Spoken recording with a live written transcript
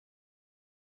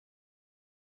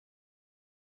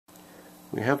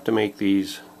We have to make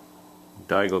these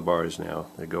diagonal bars now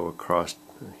that go across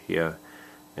here,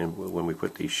 and when we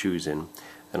put these shoes in,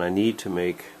 and I need to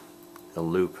make a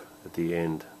loop at the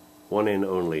end, one end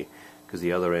only, because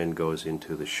the other end goes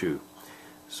into the shoe.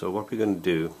 So what we're going to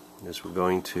do is we're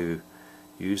going to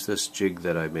use this jig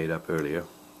that I made up earlier,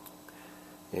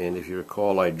 and if you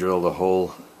recall, I drilled a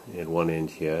hole at one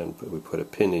end here and we put a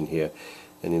pin in here,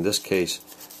 and in this case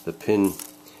the pin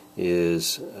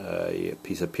is a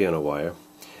piece of piano wire,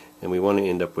 and we want to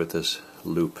end up with this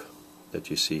loop that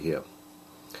you see here,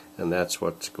 and that's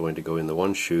what's going to go in the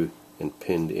one shoe and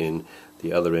pinned in.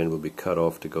 The other end will be cut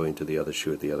off to go into the other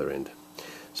shoe at the other end.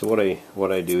 So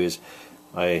what I do is,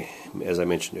 as I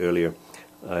mentioned earlier,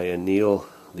 I anneal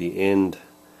the end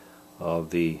of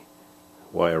the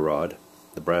wire rod,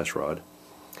 the brass rod,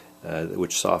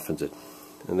 which softens it,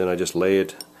 and then I just lay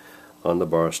it on the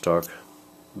bar stock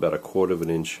about 1/4 of an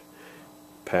inch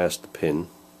past the pin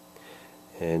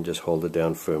and just hold it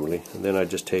down firmly, and then I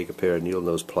just take a pair of needle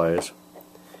nose pliers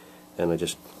and I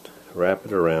just wrap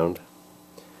it around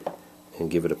and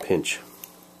give it a pinch,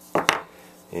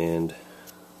 and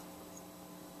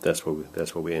that's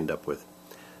what we end up with,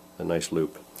 a nice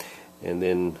loop. And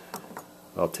then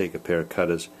I'll take a pair of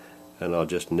cutters and I'll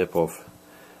just nip off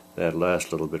that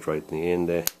last little bit right in the end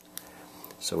there,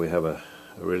 so we have a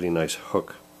really nice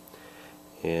hook,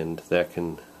 and that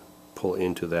can pull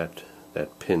into that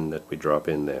pin that we drop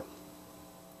in there.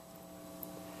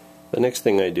 The next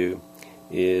thing I do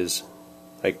is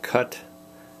I cut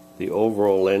the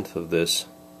overall length of this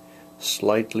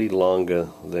slightly longer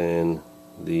than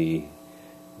the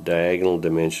diagonal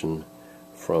dimension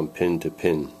from pin to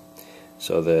pin,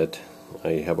 so that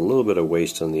I have a little bit of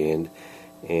waste on the end.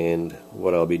 And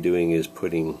what I'll be doing is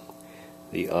putting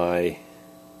the eye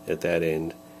at that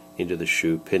end into the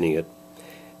shoe, pinning it,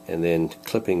 and then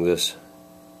clipping this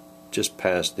just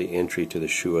past the entry to the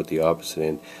shoe at the opposite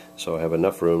end, so I have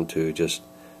enough room to just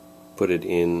put it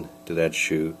in to that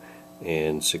shoe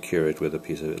and secure it with a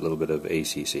little bit of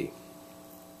ACC.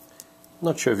 I'm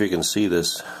not sure if you can see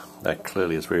this that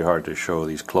clearly. It's very hard to show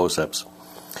these close-ups,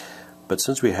 but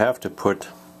since we have to put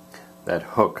that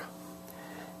hook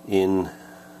in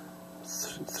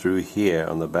through here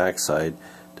on the back side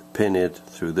to pin it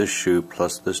through this shoe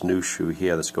plus this new shoe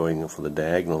here that's going for the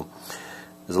diagonal,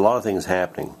 there's a lot of things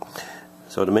happening.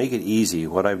 So to make it easy,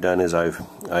 what I've done is I've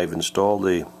installed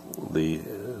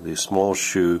the small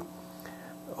shoe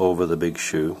over the big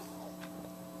shoe,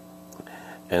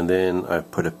 and then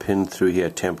I've put a pin through here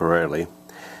temporarily,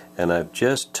 and I've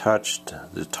just touched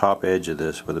the top edge of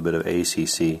this with a bit of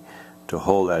ACC to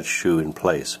hold that shoe in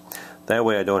place. That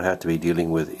way I don't have to be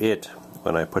dealing with it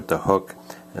when I put the hook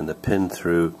and the pin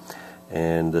through,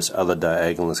 and this other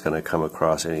diagonal is going to come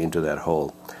across and into that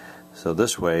hole. So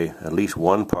this way at least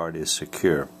one part is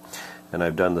secure. And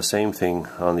I've done the same thing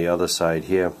on the other side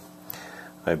here.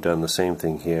 I've done the same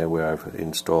thing here where I've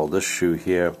installed this shoe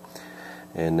here,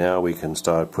 and now we can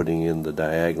start putting in the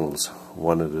diagonals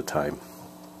one at a time.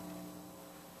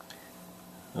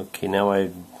 Okay, now I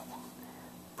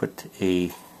put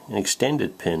an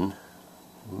extended pin.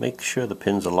 Make sure the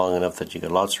pins are long enough that you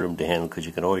got lots of room to handle, because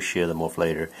you can always shear them off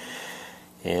later.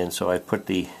 And so I put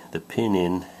the pin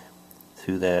in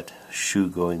through that shoe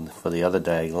going for the other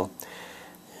diagonal,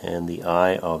 and the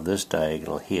eye of this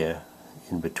diagonal here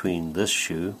in between this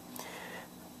shoe,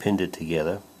 pinned it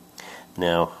together.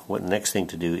 Now what the next thing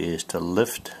to do is to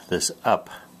lift this up,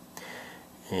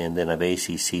 and then I've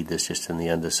ACC'd this just in the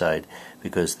underside,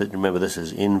 because remember this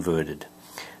is inverted,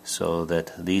 so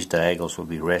that these diagonals will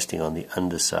be resting on the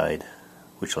underside,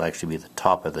 which will actually be the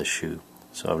top of the shoe.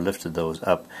 So I've lifted those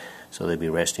up so they'll be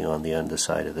resting on the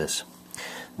underside of this.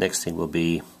 Next thing will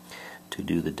be to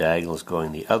do the diagonals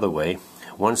going the other way.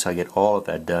 Once I get all of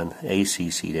that done,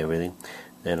 ACC'd everything,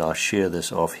 then I'll shear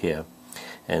this off here,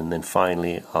 and then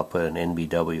finally I'll put an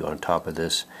NBW on top of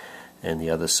this and the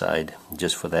other side,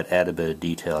 just for that added bit of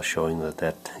detail showing that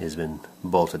that has been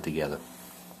bolted together.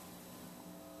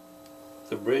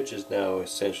 The bridge is now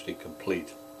essentially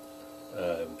complete,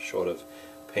 short of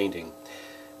painting.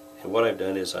 And what I've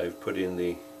done is I've put in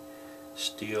the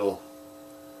steel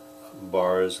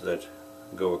bars that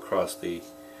go across the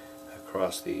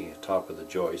top of the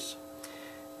joist,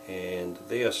 and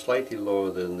they are slightly lower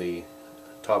than the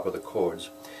top of the cords,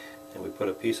 and we put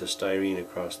a piece of styrene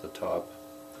across the top,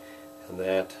 and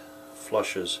that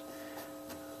flushes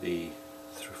the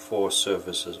four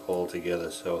surfaces all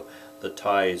together, so the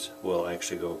ties will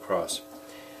actually go across.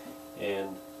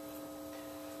 And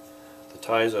the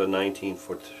ties are 13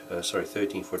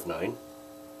 foot 9,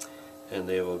 and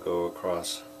they will go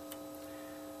across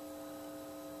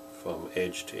from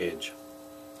edge to edge.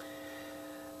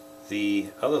 The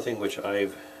other thing which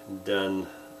I've done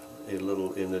a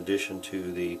little in addition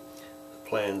to the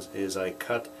plans is I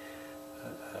cut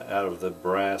out of the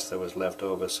brass that was left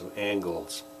over some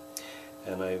angles,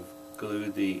 and I've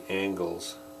glued the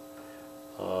angles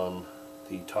on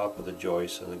the top of the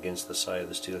joist and against the side of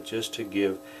the steel just to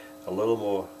give a little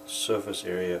more surface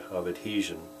area of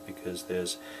adhesion, because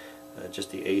there's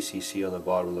just the ACC on the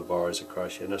bottom of the bars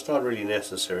across here, and it's not really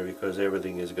necessary because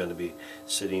everything is going to be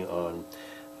sitting on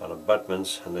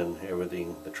abutments and then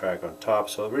everything, the track on top,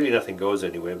 so really nothing goes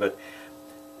anywhere. But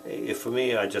for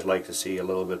me, I just like to see a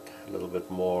little bit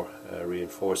more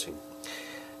reinforcing.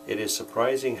 It is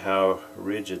surprising how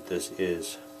rigid this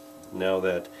is now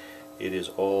that it is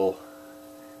all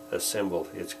assembled.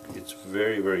 It's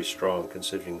very, very strong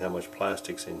considering how much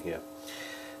plastic's in here.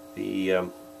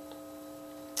 You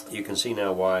can see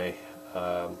now why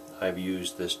I've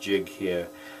used this jig here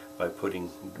by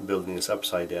building this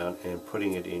upside down and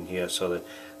putting it in here so that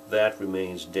that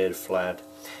remains dead flat.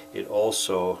 It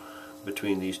also,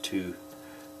 between these two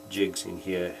jigs in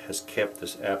here, has kept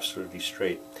this absolutely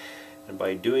straight. And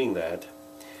by doing that,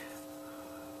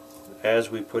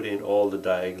 as we put in all the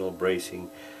diagonal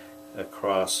bracing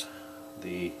across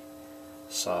the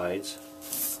sides,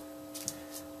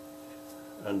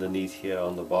 underneath here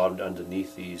on the bottom,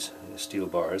 underneath these steel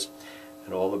bars,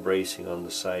 and all the bracing on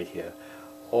the side here,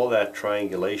 all that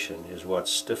triangulation is what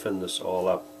stiffened this all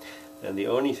up. And the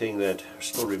only thing that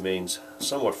still remains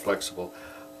somewhat flexible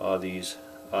are these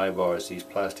eye bars, these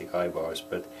plastic eye bars,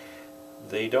 but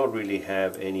they don't really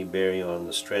have any bearing on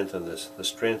the strength of this. The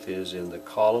strength is in the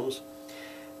columns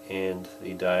and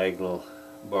the diagonal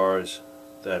bars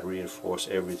that reinforce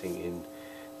everything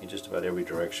in just about every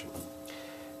direction.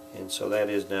 And so that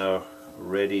is now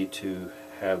ready to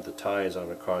have the ties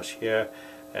on across here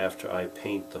after I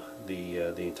paint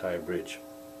the entire bridge.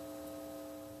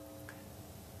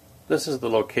 This is the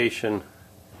location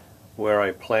where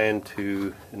I plan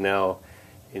to now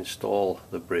install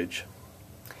the bridge.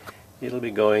 It'll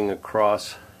be going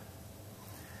across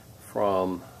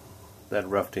from that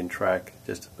roughed-in track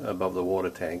just above the water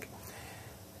tank,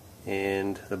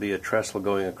 and there'll be a trestle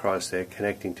going across there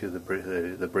connecting to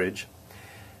the bridge.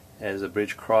 As the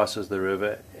bridge crosses the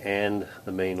river and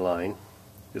the main line,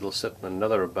 it'll sit in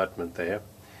another abutment there,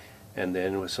 and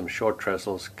then with some short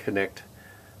trestles connect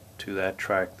to that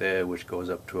track there, which goes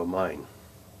up to a mine.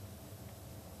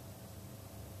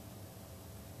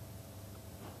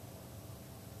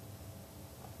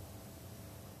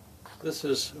 This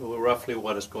is roughly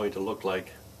what it's going to look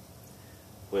like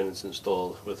when it's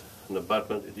installed, with an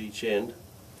abutment at each end.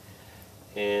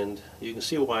 And you can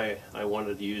see why I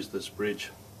wanted to use this bridge.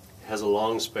 It has a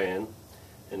long span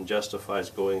and justifies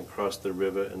going across the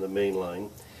river and the main line.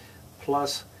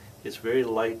 Plus, it's very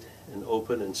light and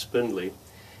open and spindly,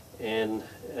 and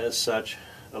as such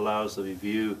allows the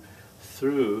view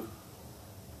through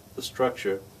the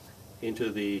structure into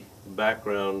the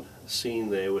background scene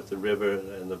there with the river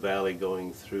and the valley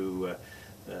going through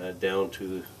down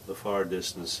to the far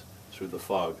distance through the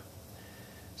fog.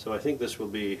 So I think this will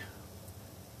be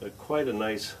quite a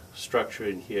nice structure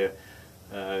in here,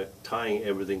 tying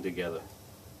everything together.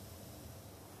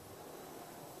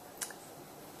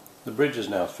 The bridge is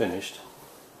now finished,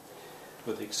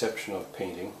 with the exception of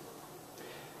painting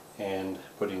and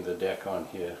putting the deck on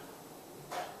here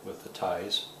with the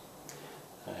ties,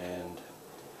 and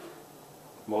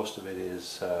most of it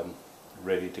is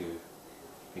ready to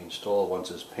be installed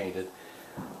once it's painted.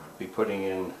 We'll be putting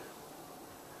in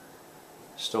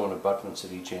stone abutments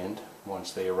at each end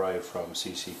once they arrive from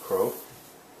C.C. Crow,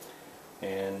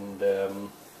 and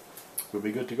we'll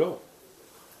be good to go.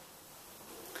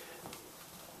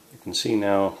 You can see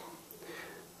now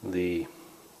the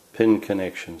pin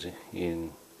connections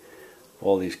in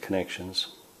all these connections,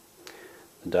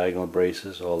 the diagonal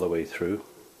braces all the way through,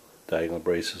 diagonal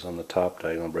braces on the top,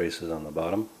 diagonal braces on the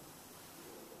bottom.